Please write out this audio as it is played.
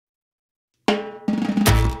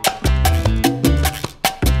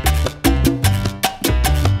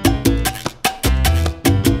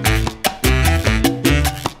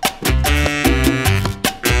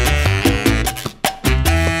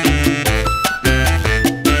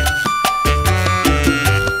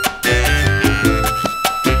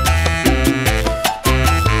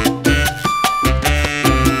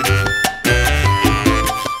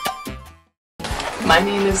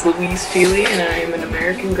Louise Fili, and I am an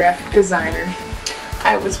American graphic designer.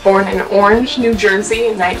 I was born in Orange, New Jersey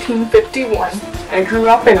in 1951. I grew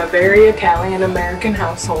up in a very Italian-American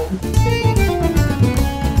household.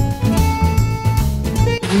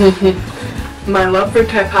 My love for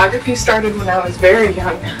typography started when I was very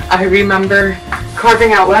young. I remember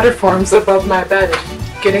carving out letter forms above my bed,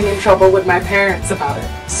 getting in trouble with my parents about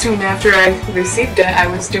it. Soon after I received it, I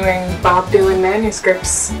was doing Bob Dylan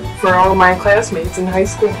manuscripts for all my classmates in high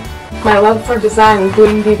school. My love for design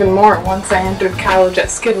bloomed even more once I entered college at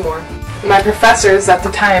Skidmore. My professors at the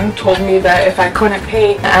time told me that if I couldn't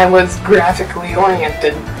paint, I was graphically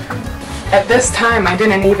oriented. At this time, I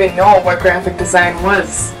didn't even know what graphic design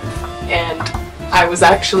was, and I was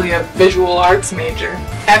actually a visual arts major.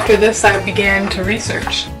 After this, I began to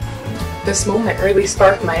research. This moment really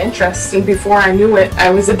sparked my interest, and before I knew it, I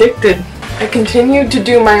was addicted. I continued to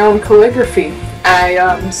do my own calligraphy.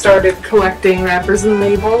 I started collecting wrappers and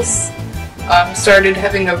labels, started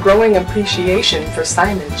having a growing appreciation for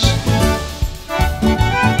signage.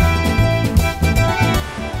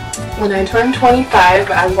 When I turned 25,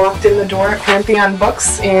 I walked in the door at Pantheon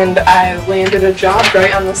Books and I landed a job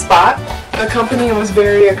right on the spot. The company was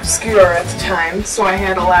very obscure at the time, so I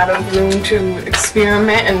had a lot of room to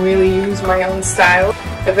experiment and really use my own style.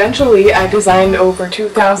 Eventually, I designed over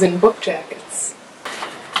 2,000 book jackets.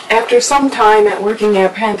 After some time at working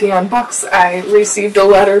at Pantheon Books, I received a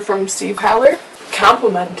letter from Steve Heller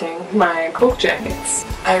complimenting my book jackets.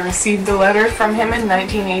 I received a letter from him in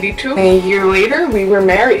 1982. A year later, we were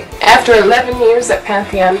married. After 11 years at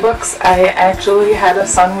Pantheon Books, I actually had a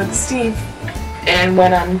son with Steve and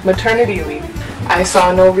went on maternity leave. I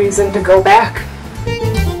saw no reason to go back.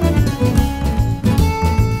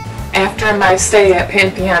 After my stay at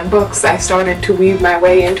Pantheon Books, I started to weave my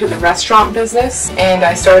way into the restaurant business, and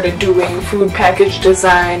I started doing food package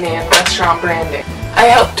design and restaurant branding. I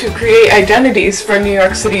helped to create identities for New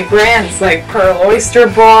York City brands like Pearl Oyster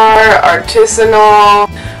Bar, Artisanal,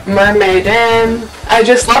 Mermaid Inn. I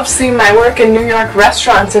just loved seeing my work in New York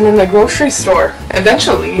restaurants and in the grocery store.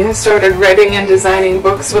 Eventually, I started writing and designing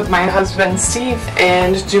books with my husband Steve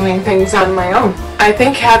and doing things on my own. I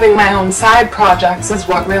think having my own side projects is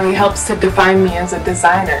what really helps to define me as a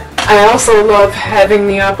designer. I also love having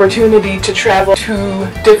the opportunity to travel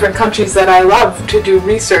to different countries that I love to do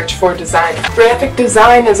research for design. Graphic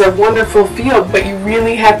design is a wonderful field, but you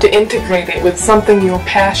really have to integrate it with something you're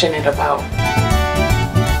passionate about.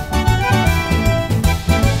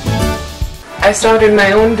 I started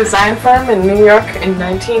my own design firm in New York in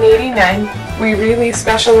 1989. We really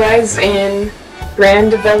specialize in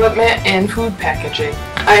brand development and food packaging.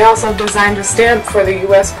 I also designed a stamp for the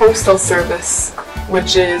U.S. Postal Service,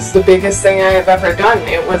 which is the biggest thing I have ever done.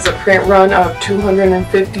 It was a print run of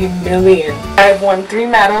 250 million. I have won 3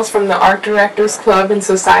 medals from the Art Directors Club and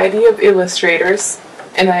Society of Illustrators,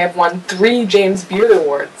 and I have won 3 James Beard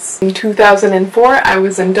Awards. In 2004, I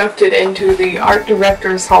was inducted into the Art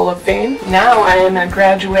Directors Hall of Fame. Now I am a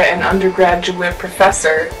graduate and undergraduate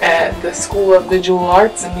professor at the School of Visual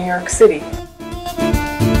Arts in New York City.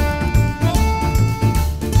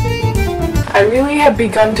 I really have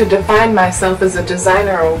begun to define myself as a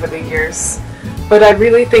designer over the years, but I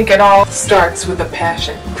really think it all starts with a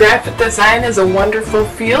passion. Graphic design is a wonderful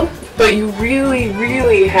field, but you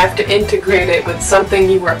really have to integrate it with something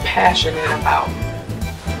you are passionate about.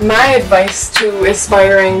 My advice to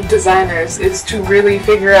aspiring designers is to really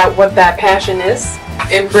figure out what that passion is,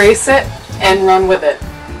 embrace it, and run with it.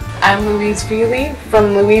 I'm Louise Fili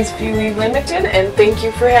from Louise Fili Limited, and thank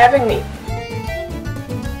you for having me.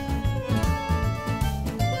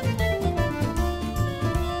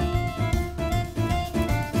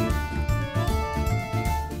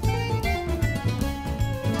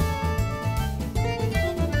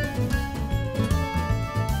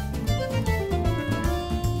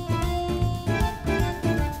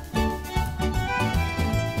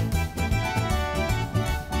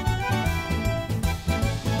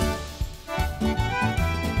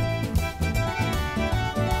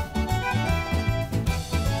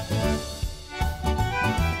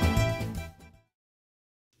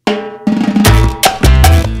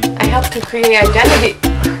 To create identity.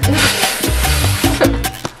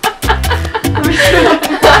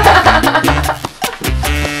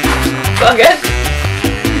 All good?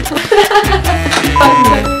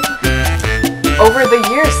 Over the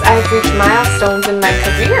years, I've reached milestones in my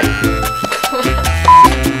career.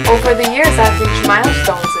 Over the years, I've reached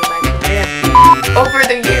milestones in my career. Over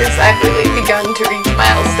the years, I've really begun to reach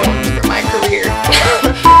milestones for my career.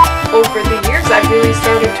 Over the years, I've really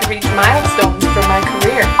started to reach milestones for my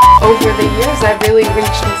career. Over the years, I've really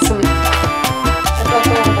reached some...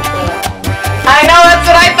 I know, that's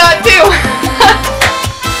what I thought too!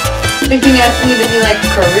 thinking I need to be like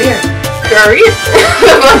career. Career?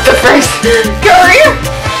 Like the first career?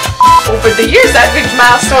 Over the years, I've reached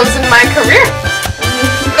milestones in my career.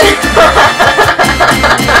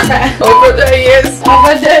 Over the years.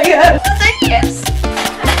 Over the years.